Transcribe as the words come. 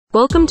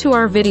Welcome to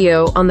our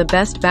video on the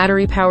best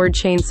battery-powered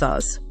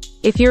chainsaws.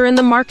 If you're in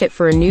the market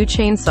for a new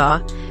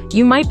chainsaw,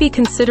 you might be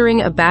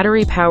considering a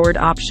battery-powered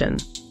option.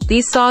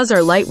 These saws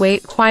are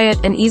lightweight, quiet,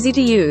 and easy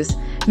to use,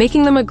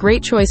 making them a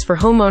great choice for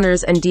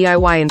homeowners and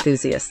DIY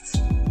enthusiasts.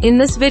 In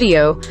this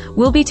video,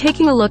 we'll be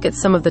taking a look at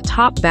some of the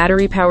top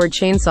battery-powered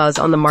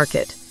chainsaws on the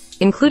market,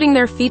 including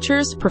their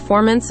features,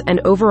 performance, and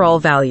overall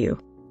value.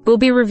 We'll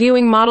be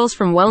reviewing models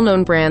from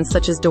well-known brands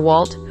such as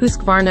DeWalt,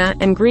 Husqvarna,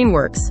 and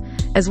Greenworks,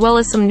 as well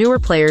as some newer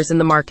players in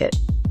the market.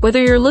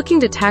 Whether you're looking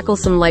to tackle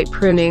some light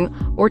pruning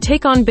or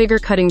take on bigger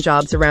cutting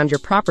jobs around your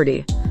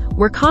property,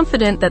 we're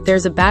confident that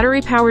there's a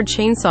battery-powered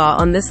chainsaw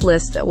on this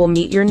list that will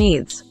meet your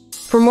needs.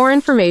 For more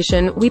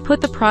information, we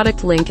put the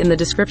product link in the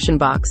description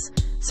box,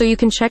 so you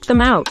can check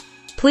them out.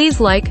 Please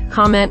like,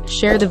 comment,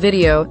 share the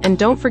video, and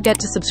don't forget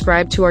to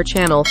subscribe to our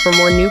channel for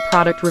more new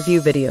product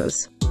review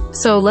videos.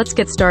 So let's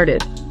get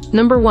started.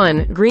 Number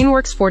 1.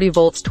 Greenworks 40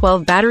 volts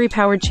 12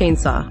 battery-powered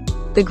chainsaw.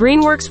 The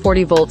Greenworks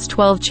 40 volts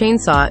 12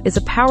 chainsaw is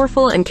a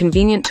powerful and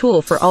convenient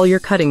tool for all your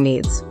cutting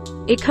needs.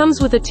 It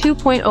comes with a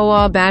 2.0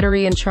 Ah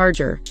battery and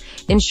charger,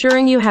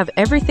 ensuring you have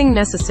everything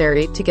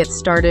necessary to get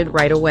started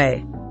right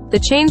away. The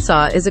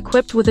chainsaw is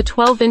equipped with a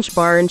 12-inch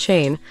bar and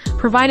chain,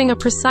 providing a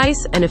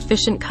precise and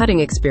efficient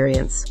cutting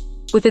experience.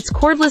 With its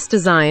cordless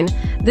design,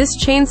 this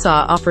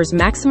chainsaw offers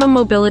maximum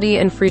mobility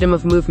and freedom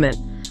of movement,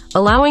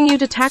 allowing you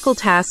to tackle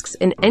tasks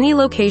in any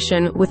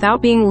location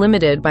without being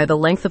limited by the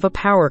length of a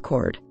power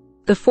cord.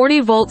 The 40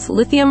 volts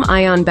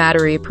lithium-ion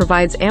battery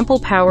provides ample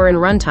power and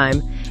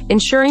runtime,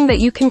 ensuring that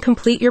you can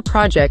complete your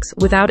projects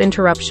without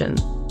interruption.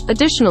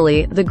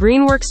 Additionally, the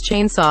Greenworks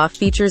chainsaw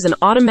features an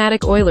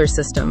automatic oiler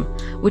system,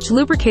 which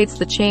lubricates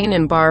the chain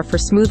and bar for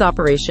smooth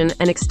operation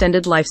and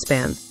extended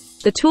lifespan.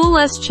 The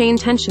toolless chain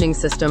tensioning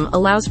system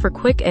allows for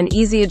quick and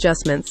easy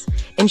adjustments,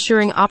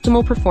 ensuring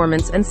optimal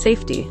performance and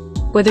safety.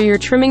 Whether you're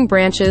trimming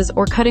branches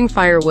or cutting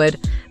firewood,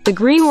 the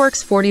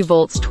Greenworks 40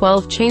 volts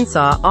 12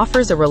 chainsaw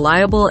offers a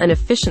reliable and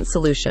efficient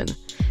solution,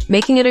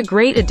 making it a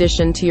great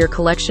addition to your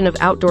collection of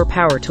outdoor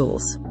power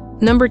tools.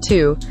 Number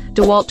 2.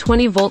 DeWalt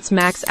 20 volts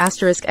max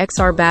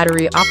 *XR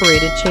battery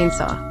operated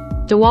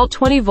chainsaw. DeWalt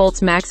 20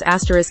 volts max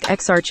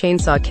 *XR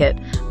chainsaw kit,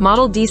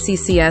 model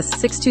DCCS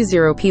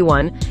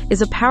 620P1,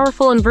 is a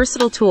powerful and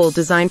versatile tool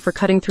designed for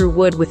cutting through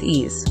wood with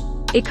ease.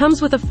 It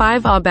comes with a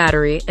 5 Ah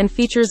battery and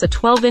features a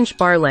 12-inch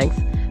bar length,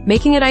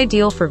 making it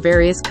ideal for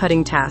various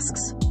cutting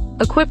tasks.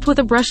 Equipped with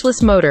a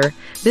brushless motor,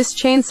 this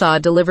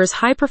chainsaw delivers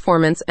high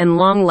performance and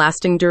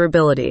long-lasting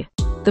durability.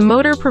 The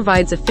motor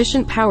provides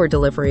efficient power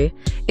delivery,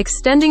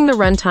 extending the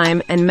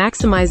runtime and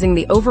maximizing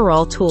the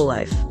overall tool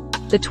life.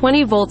 The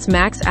 20 volts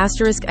max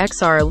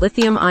 *XR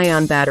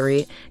lithium-ion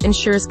battery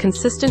ensures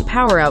consistent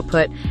power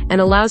output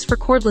and allows for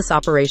cordless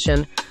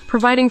operation,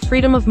 providing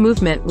freedom of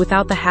movement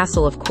without the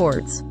hassle of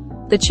cords.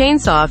 The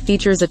chainsaw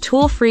features a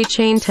tool-free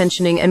chain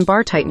tensioning and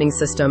bar tightening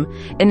system,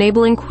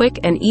 enabling quick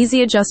and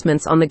easy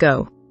adjustments on the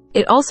go.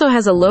 It also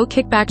has a low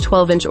kickback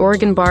 12-inch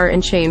Oregon bar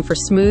and chain for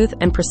smooth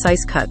and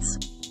precise cuts.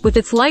 With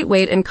its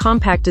lightweight and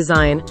compact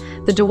design,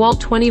 the DeWalt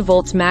 20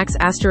 volts max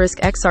 *XR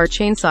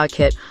chainsaw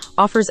kit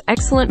offers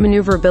excellent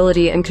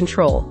maneuverability and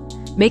control,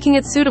 making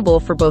it suitable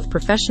for both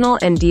professional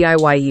and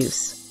DIY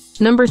use.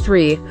 Number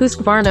 3.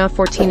 Husqvarna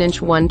 14-inch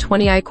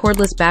 120i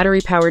cordless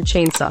battery-powered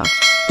chainsaw.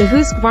 The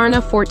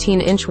Husqvarna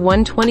 14-inch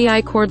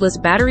 120i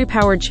cordless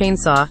battery-powered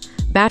chainsaw,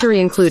 battery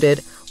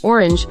included,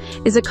 orange,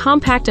 is a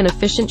compact and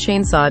efficient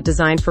chainsaw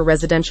designed for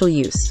residential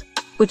use.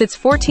 With its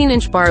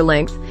 14-inch bar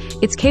length,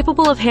 it's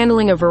capable of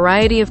handling a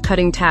variety of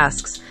cutting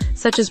tasks,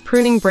 such as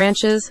pruning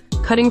branches,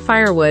 cutting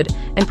firewood,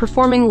 and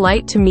performing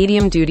light to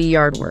medium-duty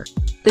yard work.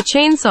 The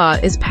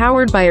chainsaw is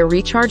powered by a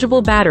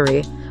rechargeable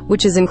battery,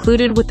 which is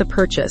included with the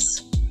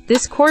purchase.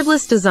 This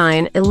cordless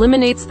design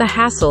eliminates the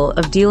hassle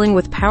of dealing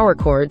with power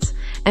cords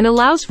and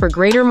allows for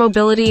greater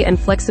mobility and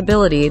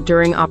flexibility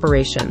during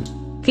operation.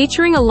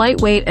 Featuring a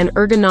lightweight and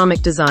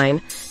ergonomic design,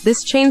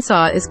 this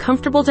chainsaw is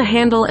comfortable to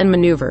handle and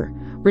maneuver,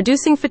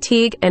 reducing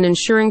fatigue and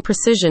ensuring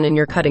precision in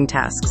your cutting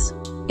tasks.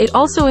 It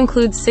also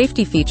includes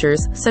safety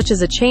features, such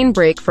as a chain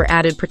brake for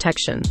added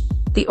protection.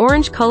 The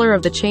orange color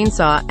of the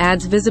chainsaw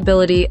adds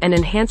visibility and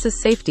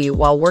enhances safety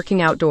while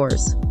working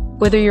outdoors.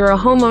 Whether you're a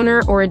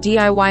homeowner or a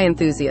DIY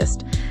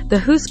enthusiast, the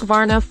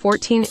Husqvarna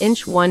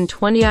 14-inch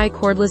 120i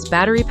cordless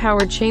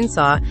battery-powered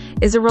chainsaw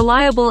is a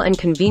reliable and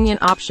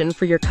convenient option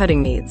for your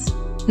cutting needs.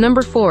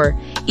 Number 4.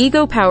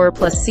 Ego Power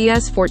Plus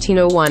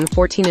CS1401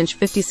 14-inch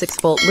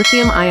 56-volt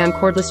lithium-ion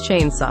cordless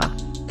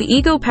chainsaw. The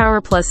Ego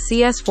Power Plus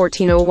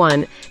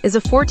CS1401 is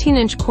a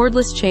 14-inch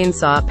cordless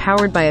chainsaw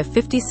powered by a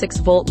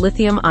 56-volt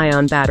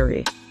lithium-ion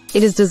battery.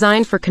 It is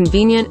designed for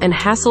convenient and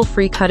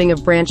hassle-free cutting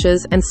of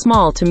branches and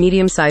small to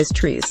medium-sized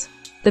trees.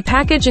 The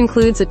package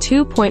includes a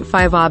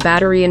 2.5 Ah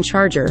battery and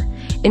charger,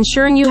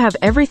 ensuring you have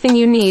everything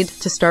you need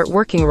to start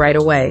working right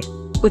away.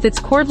 With its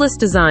cordless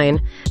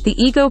design, the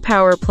Ego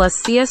Power Plus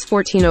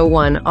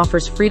CS1401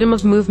 offers freedom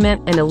of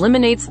movement and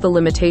eliminates the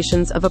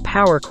limitations of a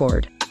power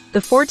cord. The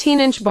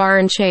 14-inch bar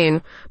and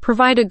chain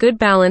provide a good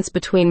balance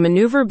between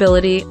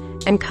maneuverability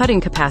and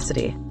cutting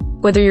capacity.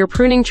 Whether you're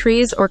pruning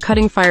trees or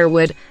cutting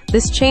firewood,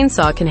 this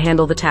chainsaw can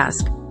handle the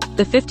task.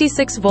 The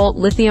 56-volt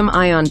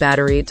lithium-ion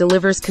battery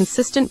delivers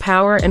consistent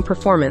power and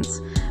performance,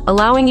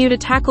 allowing you to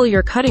tackle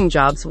your cutting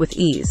jobs with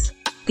ease.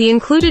 The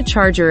included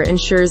charger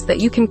ensures that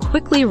you can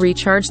quickly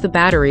recharge the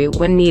battery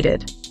when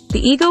needed.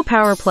 The Ego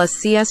Power Plus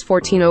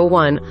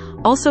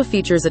CS1401 also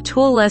features a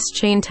tool-less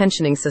chain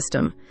tensioning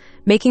system,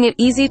 making it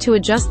easy to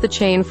adjust the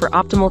chain for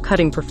optimal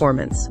cutting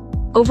performance.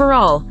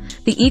 Overall,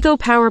 the Ego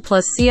Power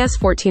Plus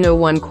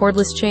CS1401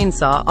 cordless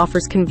chainsaw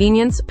offers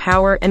convenience,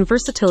 power, and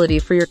versatility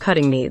for your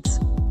cutting needs.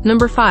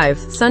 Number 5.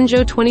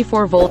 Sunjo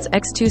 24V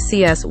X2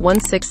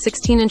 CS16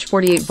 16-inch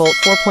 48V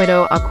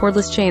 4.0 A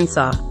cordless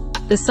chainsaw.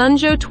 The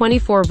Sunjo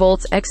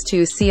 24V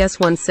X2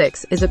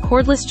 CS16 is a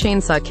cordless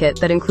chainsaw kit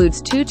that includes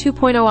two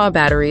 2.0Ah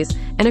batteries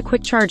and a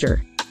quick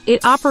charger.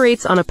 It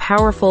operates on a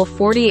powerful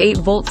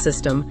 48-volt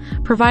system,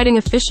 providing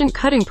efficient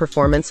cutting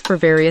performance for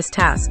various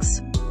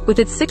tasks. With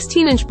its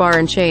 16-inch bar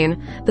and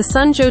chain, the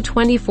Sunjo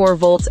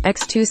 24V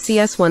X2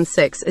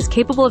 CS16 is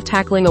capable of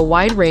tackling a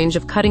wide range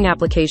of cutting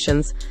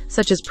applications,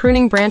 such as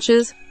pruning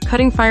branches,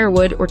 cutting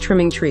firewood, or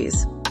trimming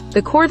trees.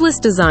 The cordless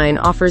design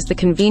offers the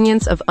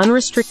convenience of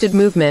unrestricted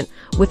movement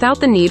without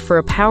the need for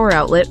a power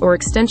outlet or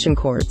extension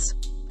cords.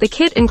 The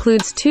kit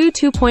includes two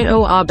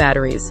 2.0Ah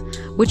batteries,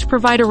 which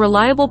provide a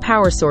reliable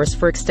power source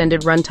for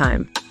extended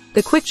runtime.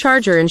 The quick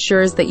charger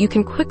ensures that you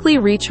can quickly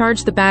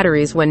recharge the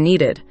batteries when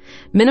needed,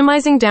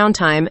 minimizing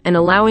downtime and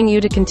allowing you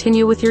to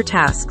continue with your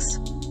tasks.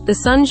 The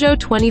Sunjo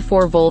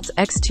 24V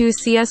X2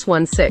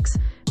 CS16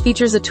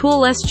 features a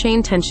tool-less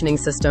chain tensioning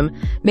system,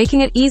 making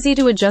it easy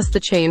to adjust the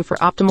chain for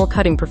optimal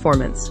cutting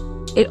performance.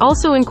 It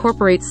also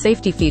incorporates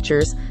safety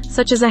features,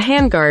 such as a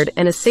handguard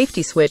and a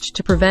safety switch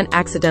to prevent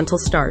accidental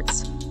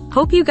starts.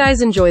 Hope you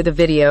guys enjoy the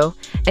video,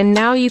 and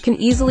now you can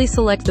easily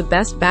select the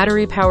best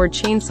battery-powered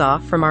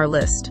chainsaw from our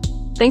list.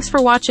 Thanks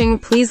for watching.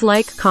 Please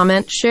like,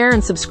 comment, share,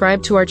 and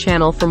subscribe to our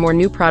channel for more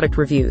new product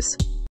reviews.